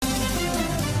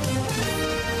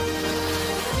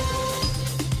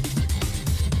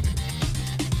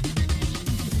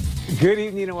Good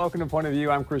evening and welcome to Point of View.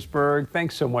 I'm Chris Berg.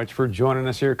 Thanks so much for joining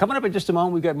us here. Coming up in just a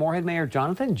moment, we've got Morehead Mayor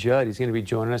Jonathan Judd. He's going to be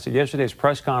joining us at yesterday's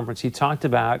press conference. He talked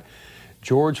about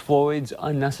George Floyd's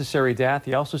unnecessary death.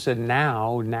 He also said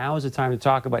now is the time to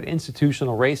talk about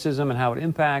institutional racism and how it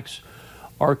impacts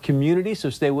our community. So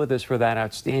stay with us for that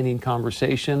outstanding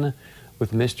conversation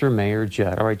with Mr. Mayor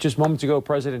Judd. All right, just moments ago,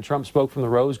 President Trump spoke from the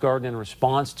Rose Garden in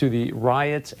response to the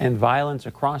riots and violence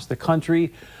across the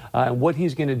country and what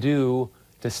he's going to do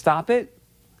to stop it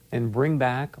and bring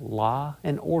back law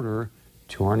and order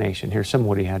to our nation. Here's some of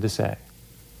what he had to say.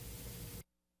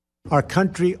 Our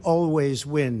country always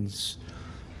wins.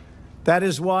 That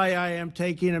is why I am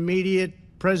taking immediate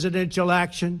presidential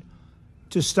action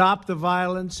to stop the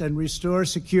violence and restore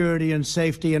security and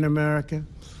safety in America.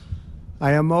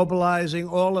 I am mobilizing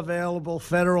all available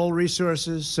federal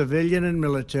resources, civilian and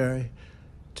military,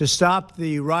 to stop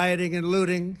the rioting and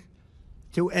looting,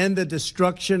 to end the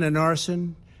destruction and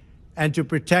arson, and to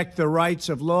protect the rights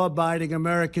of law-abiding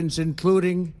Americans,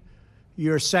 including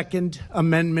your Second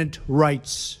Amendment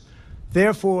rights.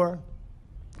 Therefore,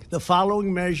 the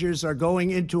following measures are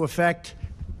going into effect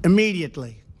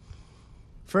immediately.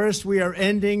 First, we are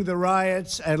ending the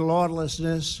riots and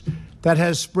lawlessness that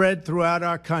has spread throughout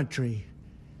our country.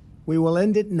 We will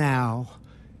end it now.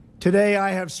 Today,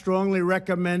 I have strongly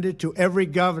recommended to every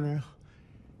governor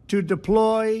to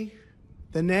deploy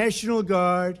the National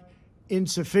Guard in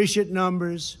sufficient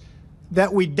numbers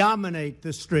that we dominate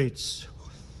the streets.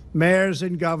 Mayors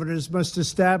and governors must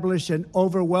establish an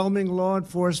overwhelming law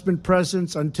enforcement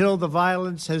presence until the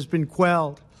violence has been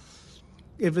quelled.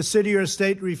 If a city or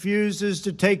state refuses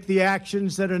to take the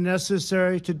actions that are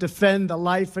necessary to defend the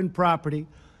life and property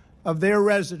of their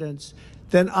residents,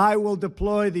 then I will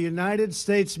deploy the United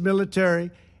States military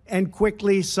and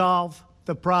quickly solve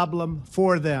the problem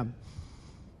for them.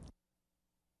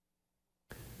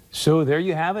 So there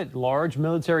you have it, large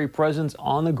military presence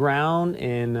on the ground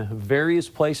in various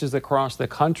places across the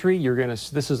country.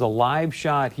 This is a live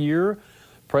shot here.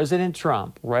 President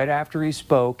Trump, right after he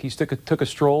spoke, he took a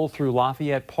stroll through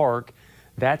Lafayette Park.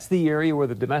 That's the area where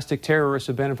the domestic terrorists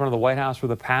have been in front of the White House for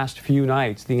the past few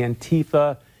nights. The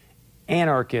Antifa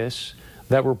anarchists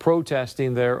that were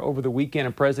protesting there over the weekend.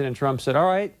 And President Trump said, all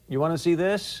right, you want to see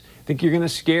this? Think you're going to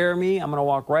scare me? I'm going to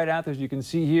walk right out there, as you can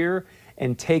see here,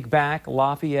 and take back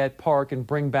Lafayette Park and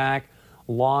bring back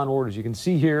law and order. As you can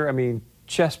see here, I mean,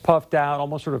 chest puffed out,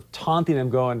 almost sort of taunting him,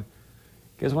 going, you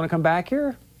guys want to come back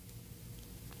here?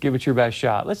 Give it your best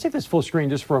shot. Let's take this full screen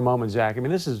just for a moment, Zach. I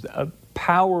mean, this is a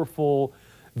powerful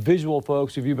visual,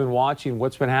 folks, if you've been watching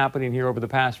what's been happening here over the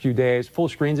past few days. Full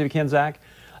screens if you can, Zach.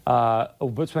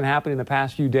 What's been happening in the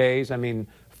past few days. I mean,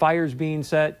 fires being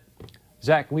set.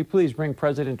 Zach, can we please bring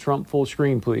President Trump full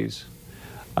screen, please?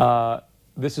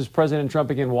 This is President Trump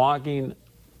again walking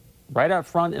right out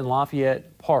front in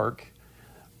Lafayette Park.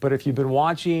 But if you've been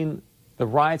watching the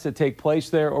riots that take place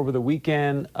there over the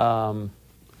weekend, at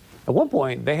one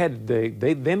point they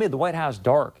made the White House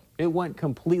dark. It went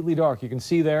completely dark. You can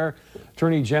see there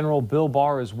Attorney General Bill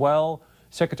Barr as well,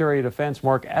 Secretary of Defense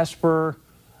Mark Esper,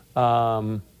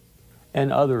 and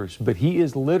others. But he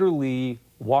is literally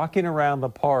walking around the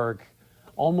park,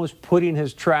 almost putting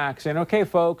his tracks in. Okay,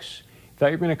 folks, thought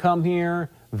you were going to come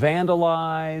here,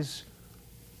 vandalize,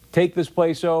 take this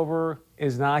place over.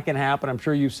 Is not going to happen. I'm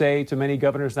sure you say to many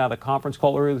governors now, the conference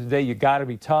call earlier today, you got to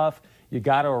be tough. You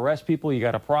got to arrest people. You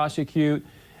got to prosecute.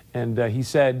 And he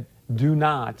said, do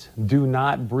not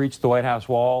breach the White House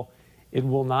wall. It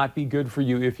will not be good for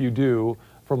you if you do,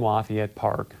 from Lafayette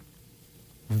Park.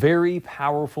 Very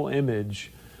powerful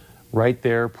image right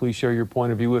there. Please share your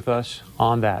point of view with us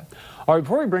on that. All right,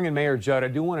 before we bring in Mayor Judd, I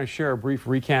do want to share a brief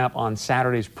recap on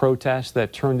Saturday's protests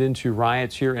that turned into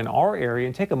riots here in our area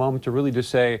and take a moment to really just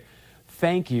say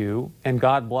thank you and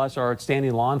God bless our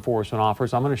outstanding law enforcement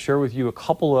officers. I'm going to share with you a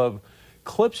couple of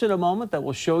clips in a moment that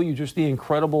will show you just the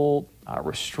incredible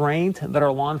restraint that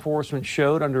our law enforcement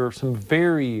showed under some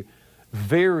very,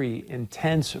 very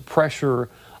intense pressure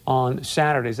on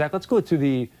Saturday. Zach, let's go to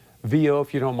the VO,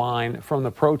 if you don't mind, from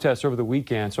the protests over the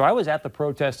weekend. So I was at the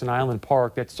protest in Island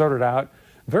Park that started out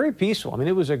very peaceful. I mean,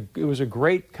 it was a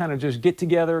great kind of just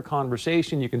get-together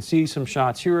conversation. You can see some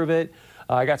shots here of it.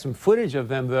 I got some footage of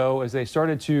them, though, as they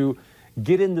started to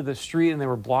get into the street and they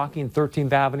were blocking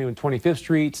 13th Avenue and 25th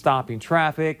Street, stopping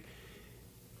traffic.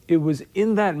 It was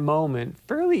in that moment,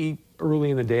 fairly early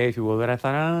in the day, if you will, that I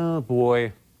thought, oh,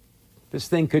 boy, this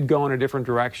thing could go in a different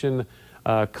direction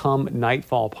come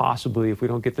nightfall, possibly, if we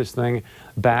don't get this thing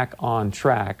back on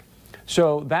track.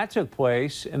 So that took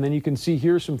place, and then you can see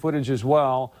here some footage as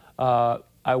well.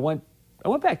 I went I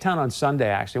went back down on Sunday,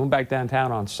 actually. I went back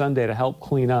downtown on Sunday to help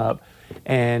clean up.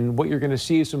 And what you're going to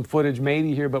see is some footage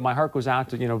maybe here, but my heart goes out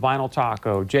to, Vinyl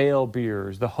Taco, JL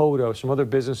Beers, the Hodo, some other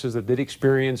businesses that did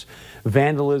experience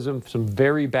vandalism, some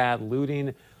very bad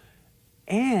looting.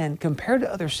 And compared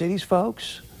to other cities,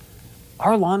 folks,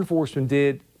 our law enforcement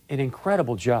did an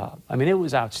incredible job. I mean, it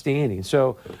was outstanding.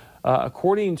 So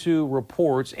according to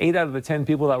reports, 8 out of the 10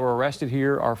 people that were arrested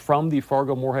here are from the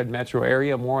Fargo-Moorhead metro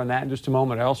area. More on that in just a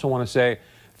moment. I also want to say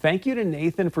thank you to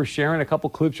Nathan for sharing a couple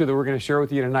clips here that we're going to share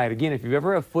with you tonight. Again, if you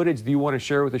ever have footage that you want to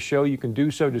share with the show, you can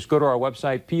do so. Just go to our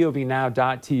website,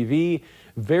 povnow.tv.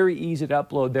 Very easy to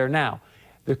upload there. Now,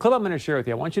 the clip I'm going to share with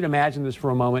you, I want you to imagine this for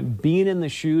a moment, being in the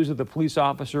shoes of the police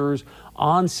officers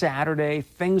on Saturday.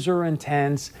 Things are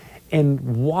intense,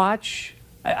 and watch,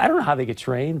 I don't know how they get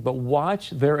trained, but watch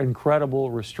their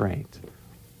incredible restraint.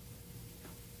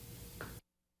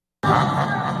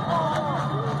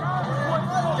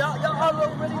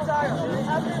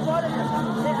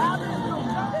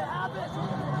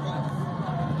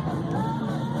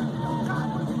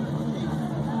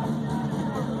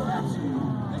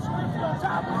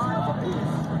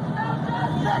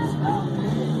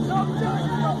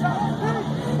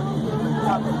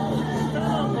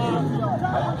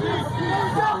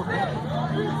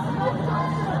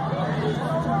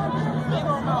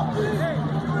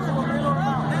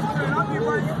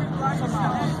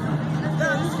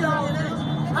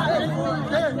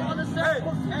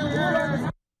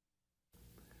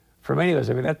 For many of us,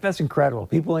 I mean, that's incredible.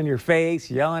 People in your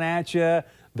face, yelling at you.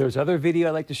 There's other video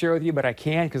I'd like to share with you, but I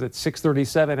can't because it's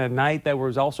 6:37 at night. That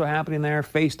was also happening there,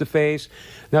 face to face.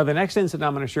 Now, the next incident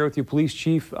I'm going to share with you, Police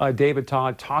Chief David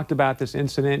Todd talked about this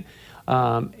incident.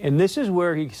 And this is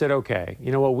where he said, okay,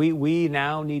 you know what, we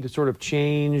now need to sort of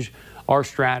change our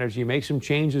strategy, make some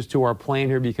changes to our plan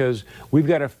here because we've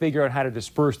got to figure out how to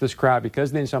disperse this crowd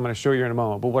because then, so I'm going to show you in a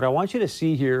moment. But what I want you to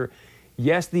see here,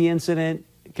 yes, the incident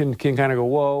can kind of go,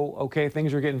 whoa, okay,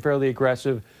 things are getting fairly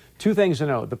aggressive. Two things to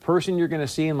note. The person you're going to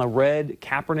see in the red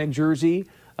Kaepernick jersey,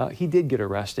 he did get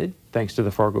arrested, thanks to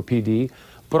the Fargo PD.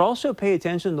 But also pay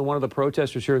attention to one of the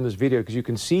protesters here in this video because you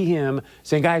can see him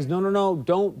saying, guys, no,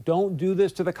 don't do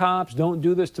this to the cops. Don't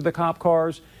do this to the cop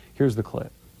cars. Here's the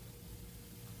clip.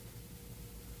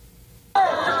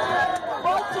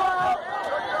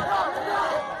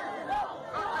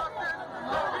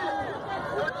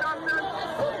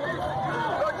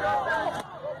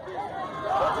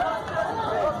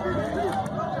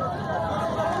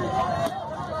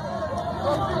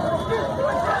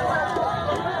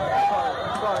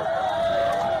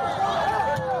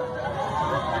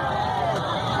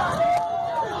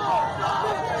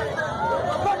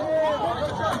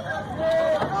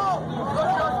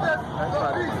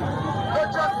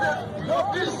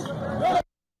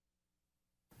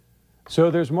 So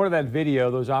there's more to that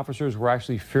video. Those officers were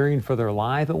actually fearing for their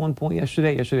life at one point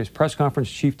yesterday. Yesterday's press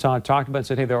conference, Chief Todd talked about and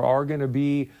said, hey, there are going to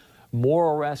be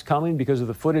more arrests coming because of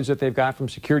the footage that they've got from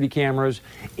security cameras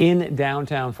in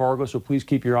downtown Fargo. So please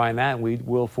keep your eye on that, and we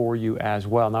will for you as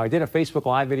well. Now, I did a Facebook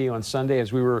Live video on Sunday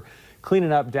as we were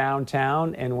cleaning up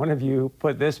downtown, and one of you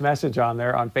put this message on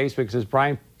there on Facebook. It says,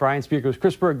 Brian Speaker,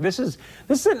 Chris Berg, this is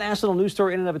a national news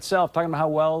story in and of itself, talking about how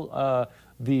well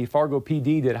the Fargo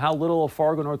PD did, how little of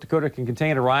Fargo, North Dakota can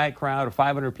contain a riot crowd of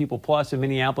 500 people plus, and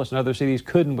Minneapolis and other cities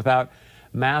couldn't without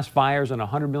mass fires and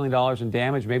 $100 million in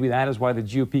damage. Maybe that is why the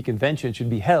GOP convention should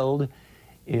be held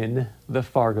in the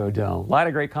Fargo Dome. A lot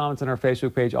of great comments on our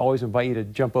Facebook page. Always invite you to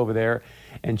jump over there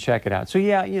and check it out. So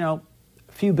yeah, you know,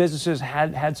 a few businesses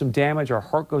had some damage. Our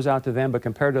heart goes out to them, but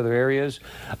compared to other areas,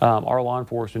 our law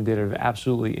enforcement did an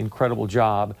absolutely incredible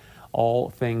job, all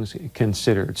things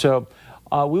considered. So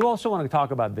we also want to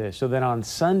talk about this. So then on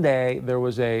Sunday, there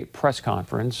was a press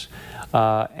conference,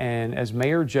 and as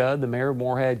Mayor Judd, the mayor of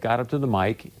Moorhead, got up to the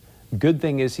mic, good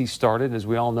thing is he started, as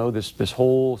we all know, this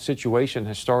whole situation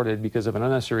has started because of an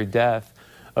unnecessary death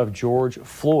of George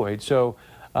Floyd. So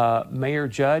Mayor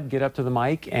Judd get up to the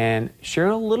mic and share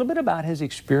a little bit about his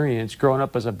experience growing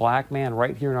up as a black man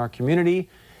right here in our community,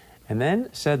 and then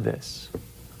said this.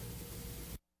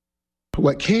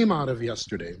 What came out of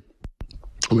yesterday,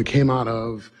 what came out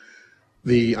of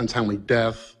the untimely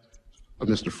death of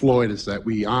Mr. Floyd is that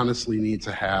we honestly need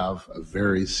to have a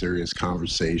very serious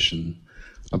conversation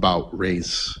about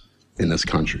race in this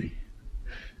country.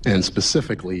 And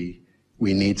specifically,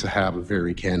 we need to have a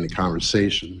very candid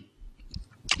conversation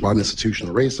about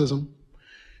institutional racism.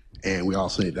 And we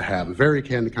also need to have a very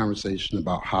candid conversation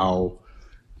about how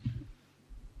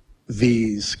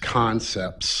these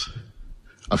concepts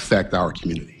affect our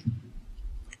community.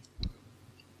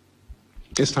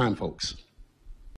 It's time, folks.